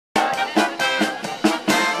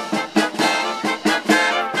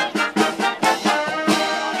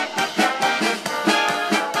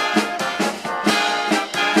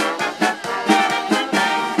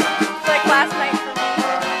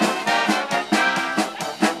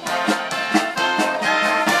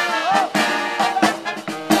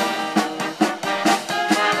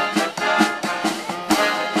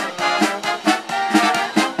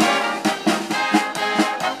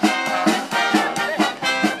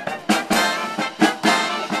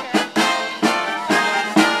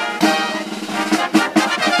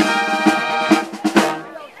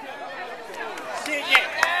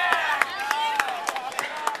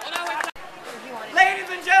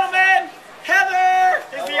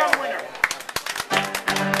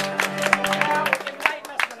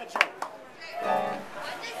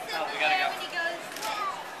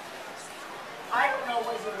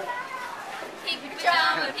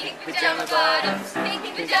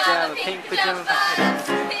pajama, pink pajama bottoms.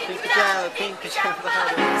 Pink pajama, pink pajama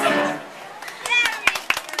bottoms.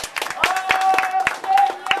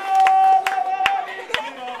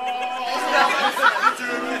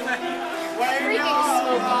 Freaking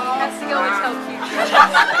smoke has to go and tell Q.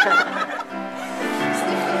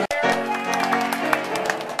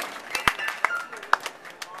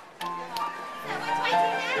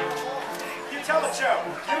 Tell the show.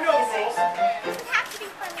 You know the rules. Does it have to be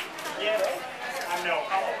funny? Yeah. I know.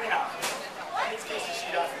 Probably not. In these cases, she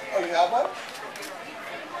doesn't. Oh, you have one?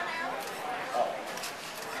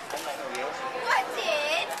 What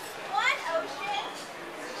did one ocean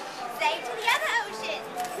say to the other ocean?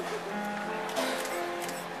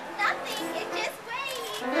 Nothing. It just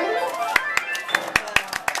waves.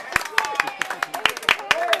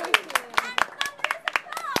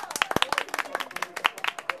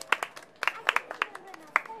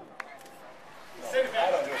 Sit back.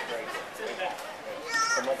 I don't do it great. Sit back.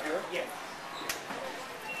 Come up here? Yeah.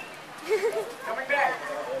 Coming back.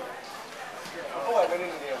 Oh, I went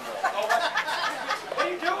into the umbrella. Oh, what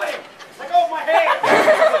are you doing? Let go of my hand.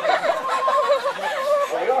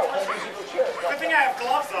 Well, you are. What musical chair? Good thing I have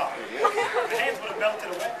gloves on. The hands would have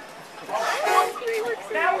melted away.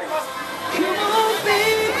 Now we must. Come on,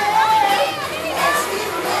 baby.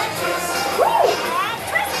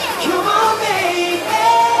 Come on, baby.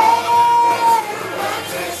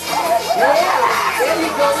 Yeah, there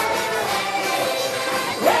you go.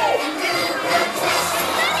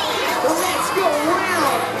 Let's go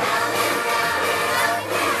round.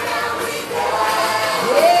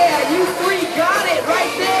 Yeah, you three got it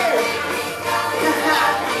right there.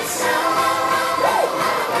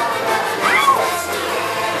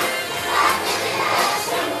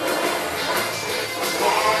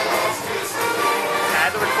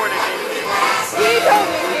 Add the recording. He told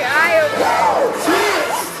me here. I opened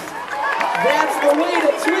Twist. That's the way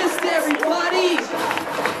to twist, everybody.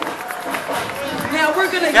 Now we're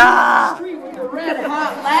gonna hit the street with the red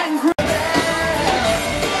hot Latin group.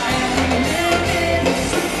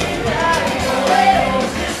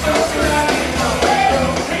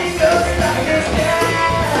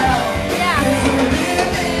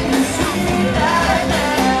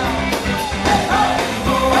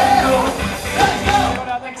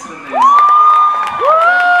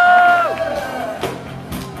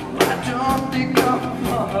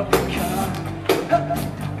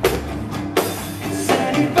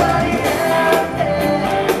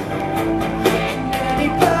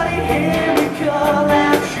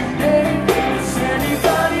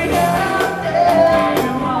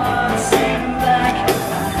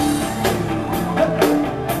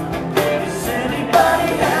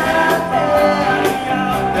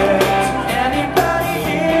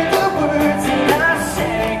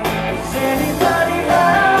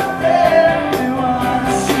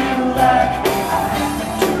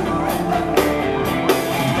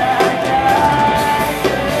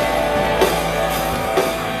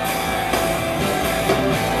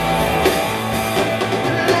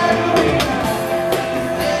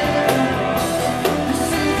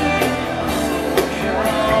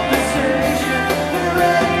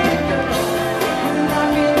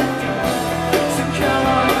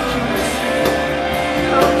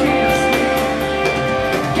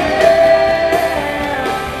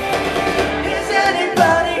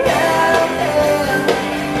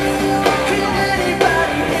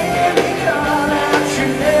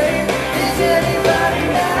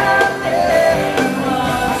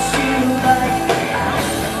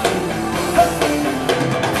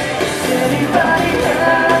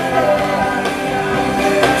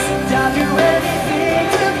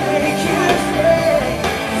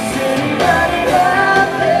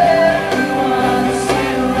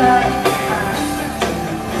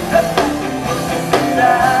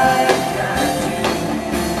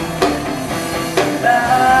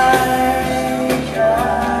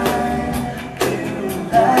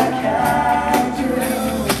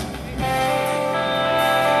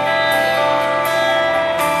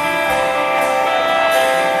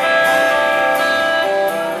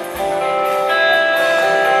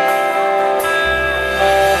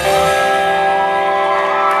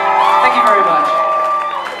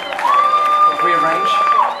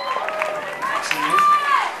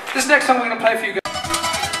 This next song we're going to play for you guys.